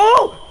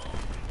 Oh!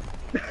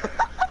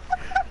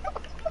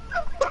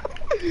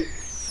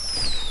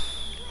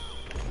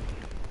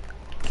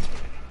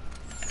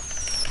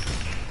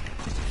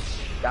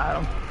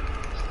 Got him.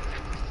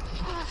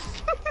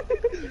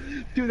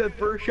 Dude, that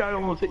first shot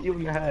almost hit you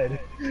in the head.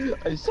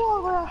 I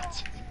saw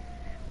that.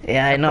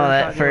 Yeah, I know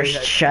that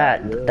first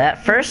shot.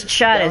 That first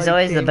shot is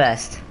always the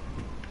best.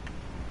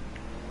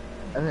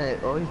 And then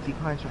it always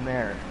declines from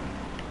there.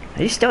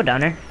 Are you still down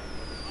there?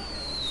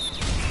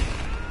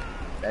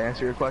 Did that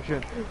answer your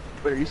question?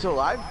 Wait, are you still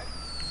alive?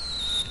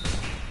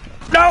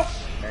 No!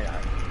 There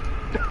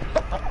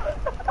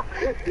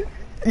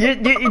you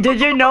are.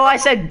 Did you know I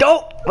said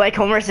don't like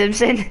Homer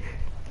Simpson?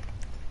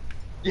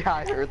 Yeah,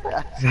 I heard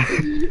that.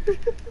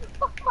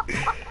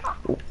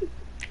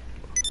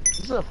 This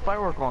is a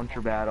firework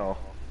launcher battle.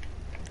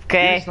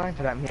 Okay. You sniped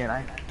at me and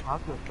I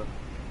popped with them.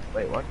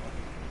 Wait, what?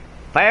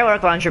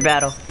 Firework launcher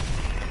battle.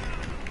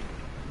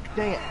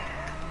 Dang it.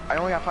 I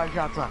only got 5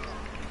 shots left.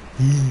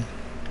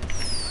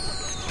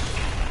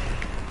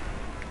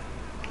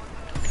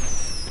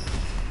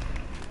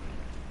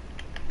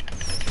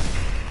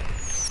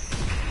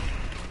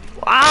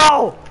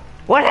 Wow!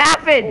 What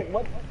happened?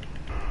 What?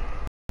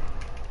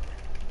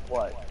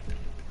 What?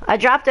 I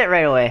dropped it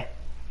right away.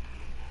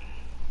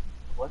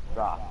 What's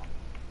dropped?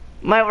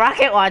 My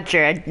rocket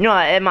launcher. No,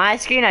 in my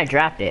screen I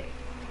dropped it.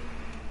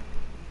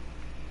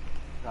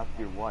 Dropped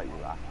your what? Your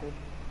rocket?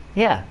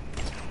 Yeah.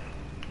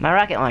 My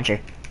rocket launcher.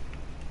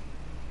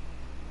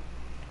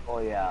 Oh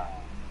yeah.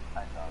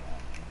 I saw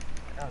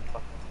that.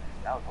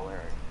 That was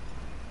hilarious.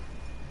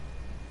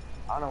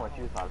 I don't know what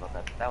you thought about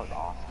that, but that was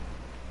awesome.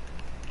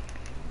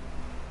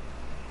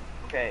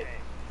 Okay,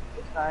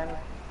 this time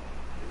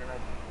you're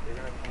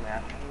gonna come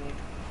after me.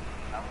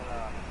 I'm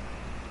gonna.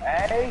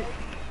 Hey,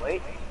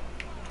 wait.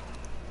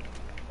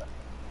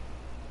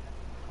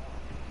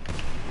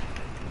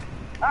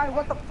 Hi,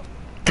 what the?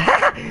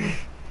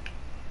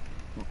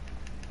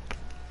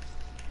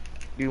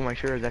 Dude, my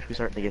shirt is actually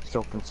starting to get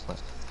soaked and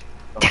sweat.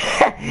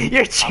 Okay.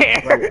 Your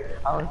chair.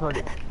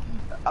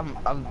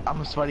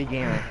 I'm a sweaty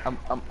gamer. I'm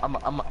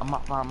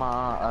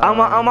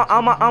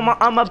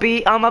a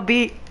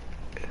beat.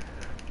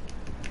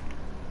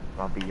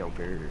 I'll be your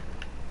bird.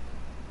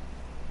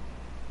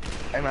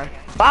 Hey man.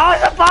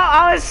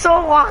 I was so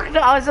locked.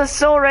 I was just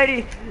so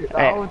ready.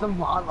 That was a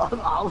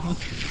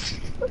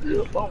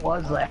what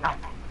was that?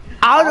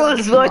 I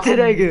don't know what did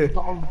I do.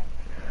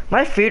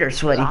 My feet are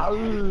sweaty.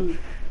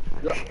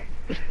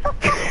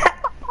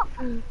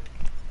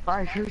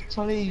 My shirt's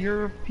sweaty.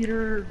 Your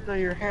Peter,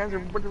 your hands are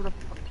whatever the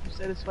fuck you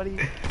said is sweaty.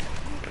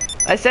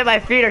 I said my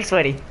feet are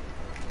sweaty.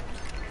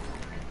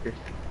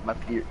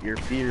 Your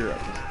feet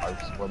are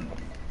sweaty.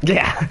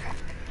 Yeah.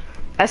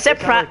 I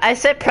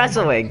said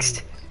pretzel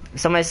wings.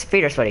 So my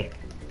feet are sweaty.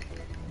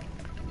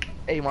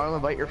 Hey, you wanna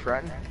invite your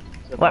friend?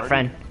 What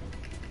friend?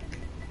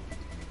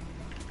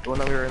 The one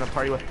that we were in a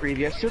party with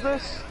previous to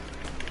this?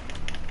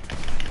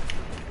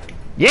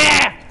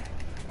 Yeah!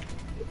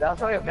 That's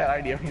probably a bad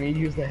idea for me to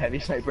use the heavy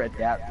sniper at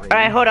that range.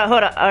 Alright, hold on.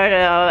 Alright,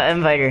 I'll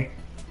invite her.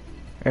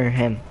 Or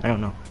him, I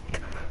don't know.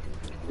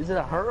 Is it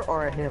a her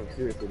or a him?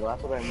 Seriously,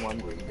 that's what I'm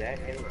wondering. Is that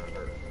him or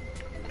her?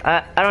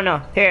 I don't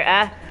know.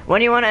 Here, when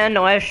do you want to end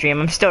the live stream?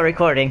 I'm still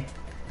recording.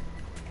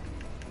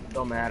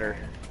 Don't matter.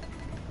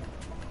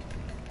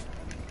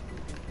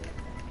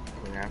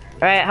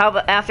 Alright, how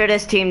about after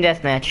this team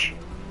deathmatch?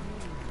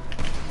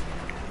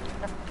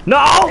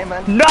 No! Hey,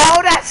 man.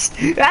 No, that's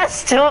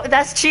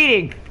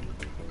cheating.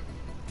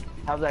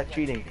 How's that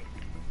cheating?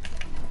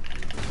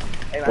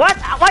 Hey, man. What?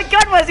 My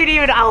gun wasn't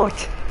even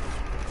out.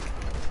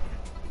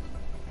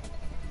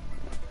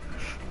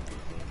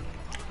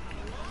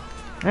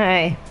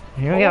 Alright,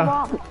 here we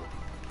go.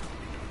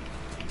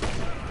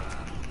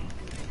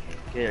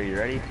 Okay, are you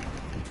ready?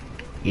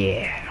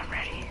 Yeah, I'm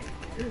ready.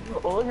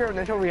 What was your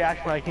initial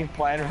reaction when I came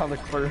flying around the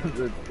corner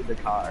of the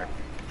car?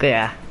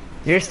 Yeah.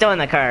 You're still in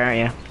the car, aren't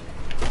you?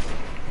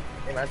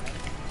 Hey, man.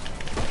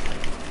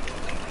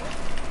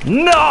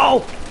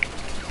 No!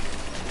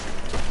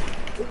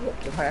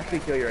 If I actually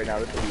kill you right now,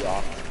 this will be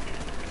awesome.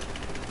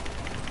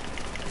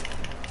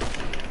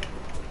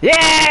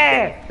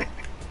 Yeah!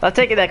 I'll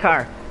take you that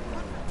car.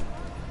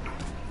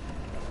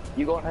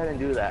 You go ahead and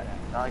do that.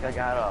 Not like I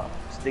got a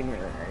stinger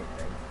or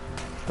anything.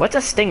 What's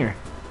a stinger?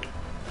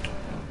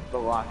 The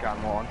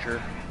lock-on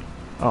launcher.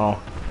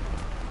 Oh.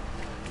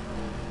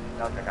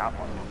 Not like I got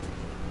one.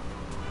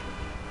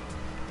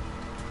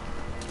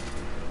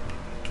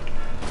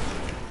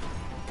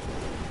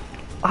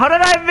 How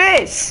did I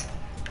miss?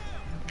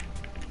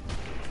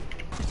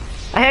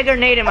 I had a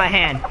grenade in my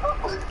hand.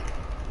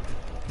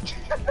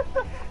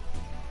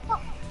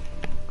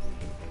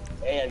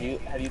 Hey,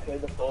 have you played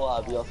the full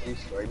VLC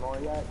story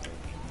mode yet?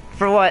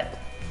 For what?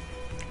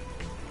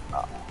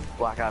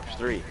 Black Ops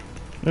 3.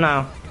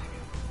 No.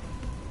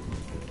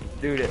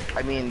 Dude,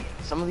 I mean,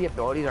 some of the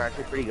abilities are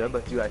actually pretty good,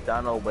 but dude, I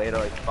found a way to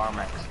like farm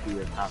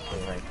XP and not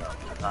playing ranked up.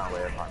 I found a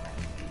way to farm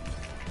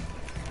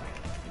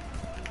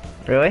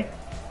it. Really?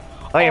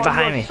 Oh, you're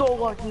behind me. You are so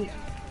lucky.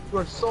 You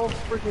are so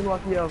freaking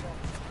lucky of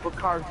what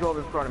cars drove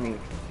in front of me.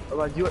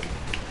 Like,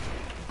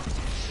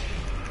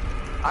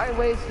 I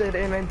wasted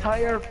an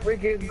entire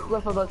freaking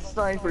clip of a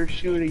sniper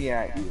shooting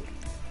at you.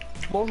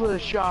 Most of the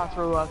shots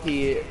were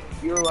lucky.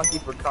 You were lucky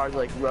for cars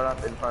like run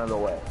up in front of the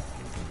way.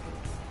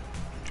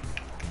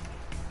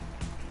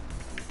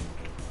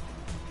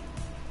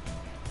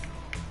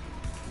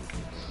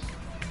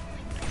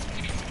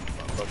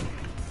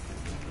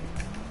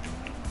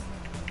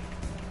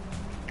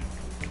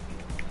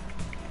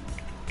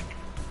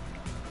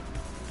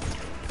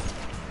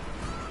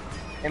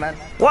 Hey man.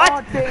 What?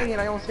 Oh dang it,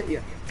 I almost hit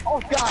you. Oh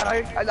god,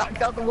 I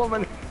knocked out the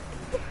woman.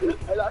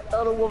 I knocked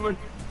out a woman.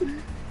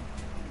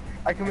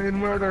 I committed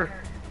murder.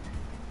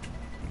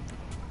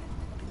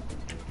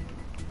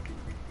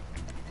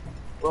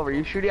 Well, were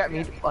you shooting at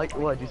me? Like,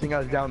 what? Do you think I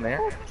was down there?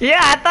 Yeah,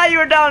 I thought you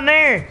were down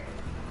there.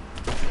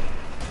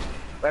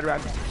 Right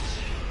around.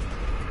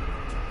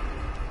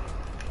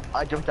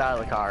 I jumped out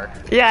of the car.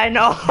 Yeah, I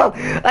know.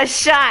 A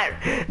shot.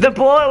 The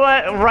bullet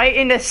went right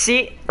in the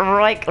seat,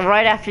 right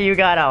after you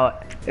got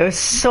out. It was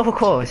so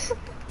close.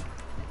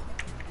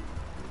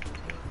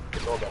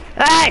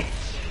 Hey!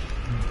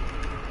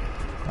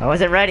 I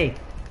wasn't ready.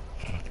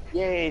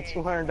 Yay,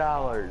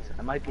 $200.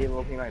 I might be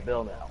able to pay my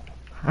bill now.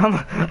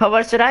 How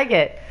much did I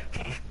get?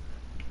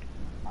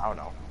 I don't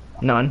know.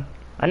 None.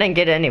 I didn't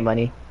get any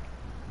money.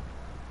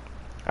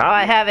 All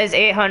I have is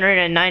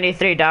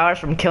 $893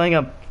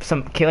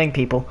 from killing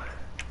people.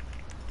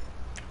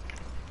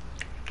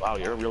 Wow,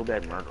 you're a real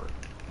bad murderer.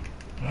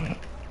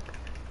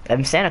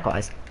 I'm Santa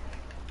Claus.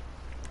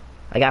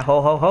 I got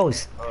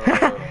ho-ho-hos.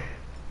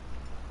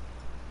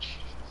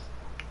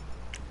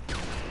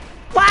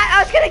 What?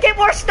 I was gonna get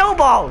more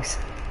snowballs!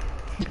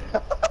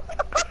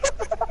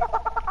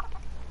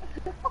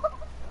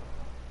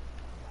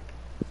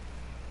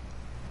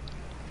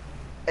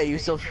 Hey, you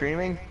still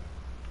streaming?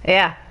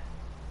 Yeah.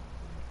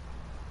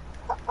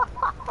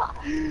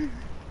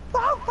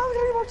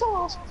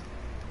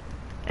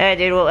 Hey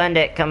dude, we'll end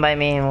it. Come by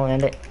me and we'll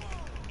end it.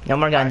 No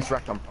more guns.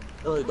 Wreck them.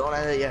 No, don't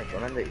end it yet.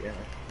 Don't end it yet.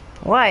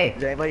 Why?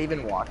 Is anybody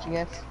even watching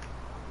it?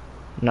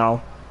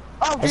 No.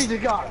 Oh,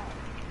 Jesus God!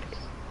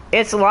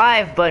 It's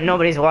live, but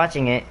nobody's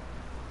watching it.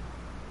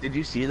 Did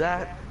you see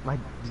that? Did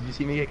you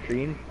see me get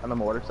creamed on the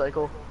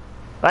motorcycle?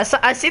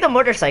 I see the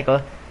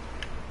motorcycle.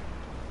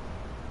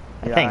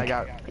 I Yeah, think. I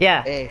got.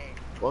 Yeah. Hey,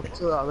 look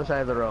to the other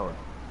side of the road.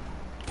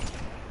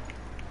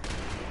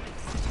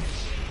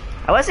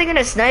 I wasn't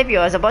gonna snipe you.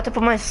 I was about to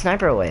put my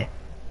sniper away.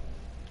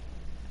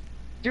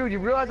 Dude, you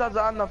realize I was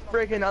on the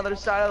freaking other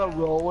side of the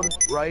road,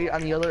 right?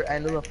 On the other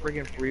end of the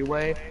freaking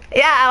freeway?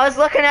 Yeah, I was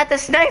looking at the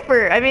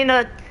sniper. I mean,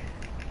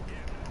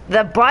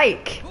 the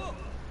bike.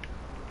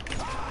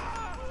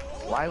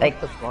 Why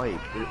Like, with the bike?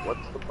 Dude,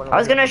 what's the point I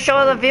was gonna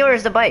show the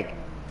viewers the bike.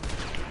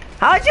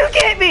 How'd you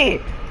get me?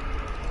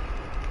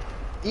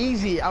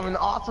 Easy, I'm an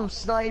awesome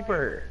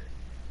sniper.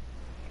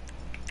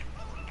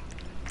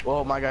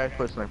 Well, my guy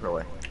put a sniper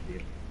away.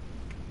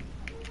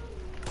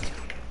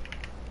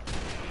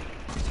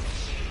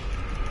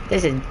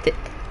 This is.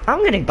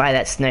 I'm gonna buy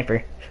that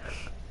sniper.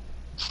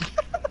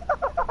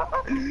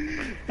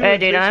 Hey,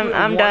 dude,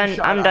 I'm done.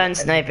 I'm done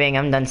sniping.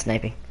 I'm done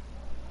sniping.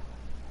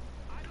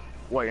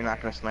 What? You're not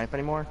gonna snipe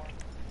anymore?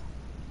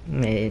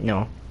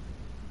 No.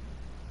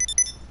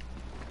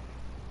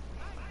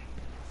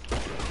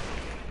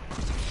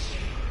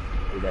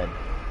 You're dead.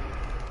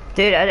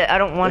 Dude, I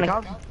don't want to.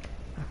 Wake up.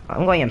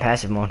 I'm going in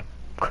passive mode.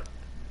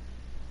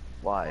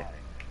 Why?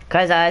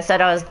 Cause I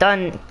said I was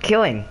done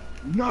killing.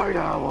 Night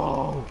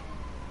Owl.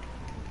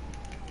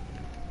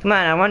 Come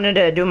on, I wanted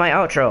to do my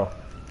outro.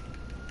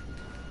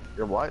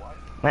 Your what?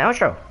 My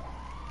outro.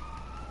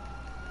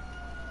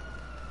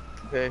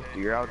 Okay, do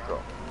your outro.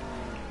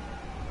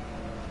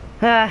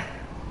 Ah,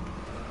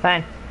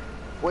 fine.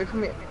 Wait for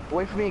me.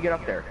 Wait for me to get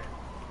up there.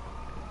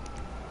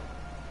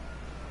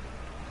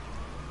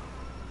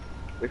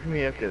 Wait for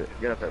me to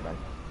get up there, man.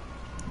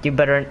 You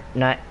better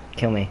not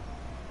kill me.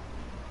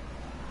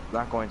 I'm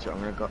not going to.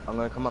 I'm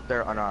gonna come up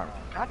there unarmed.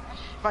 God,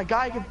 my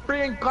guy can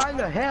freaking climb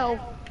the hill.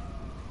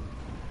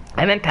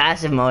 I'm in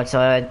passive mode,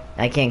 so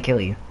I can't kill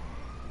you.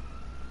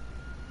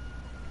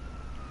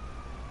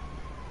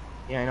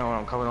 Yeah, I know.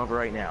 I'm coming over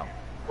right now.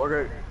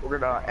 We're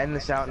gonna end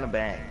this out in a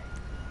bang.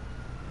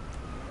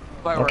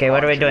 Firework Okay,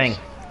 what are we launchers.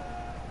 doing?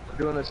 We're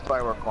doing this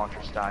firework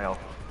launcher style.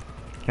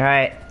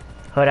 Alright,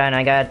 hold on,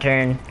 I gotta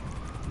turn.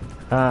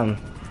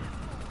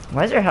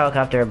 Why is there a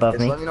helicopter above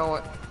Just me? let me know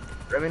what.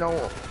 Let me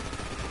know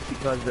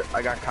because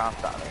I got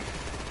cops on me.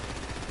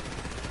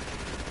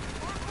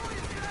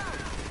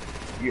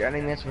 You're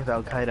ending this with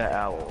Al Qaeda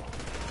Owl.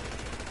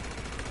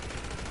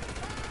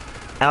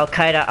 Al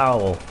Qaeda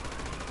Owl.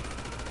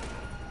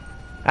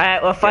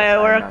 Alright, well,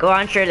 firework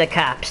launcher the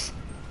cops.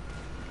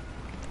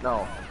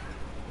 No,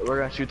 we're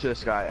gonna shoot to the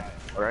sky.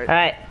 All right.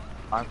 Alright,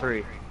 On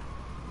 3.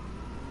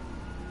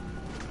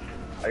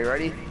 Are you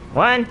ready?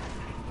 1,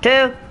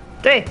 2,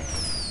 3.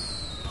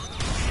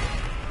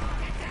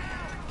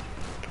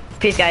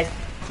 Peace, guys.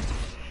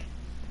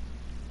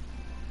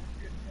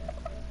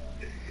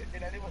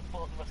 And anyone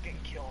both of us getting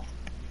killed.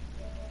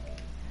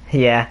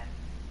 Yeah.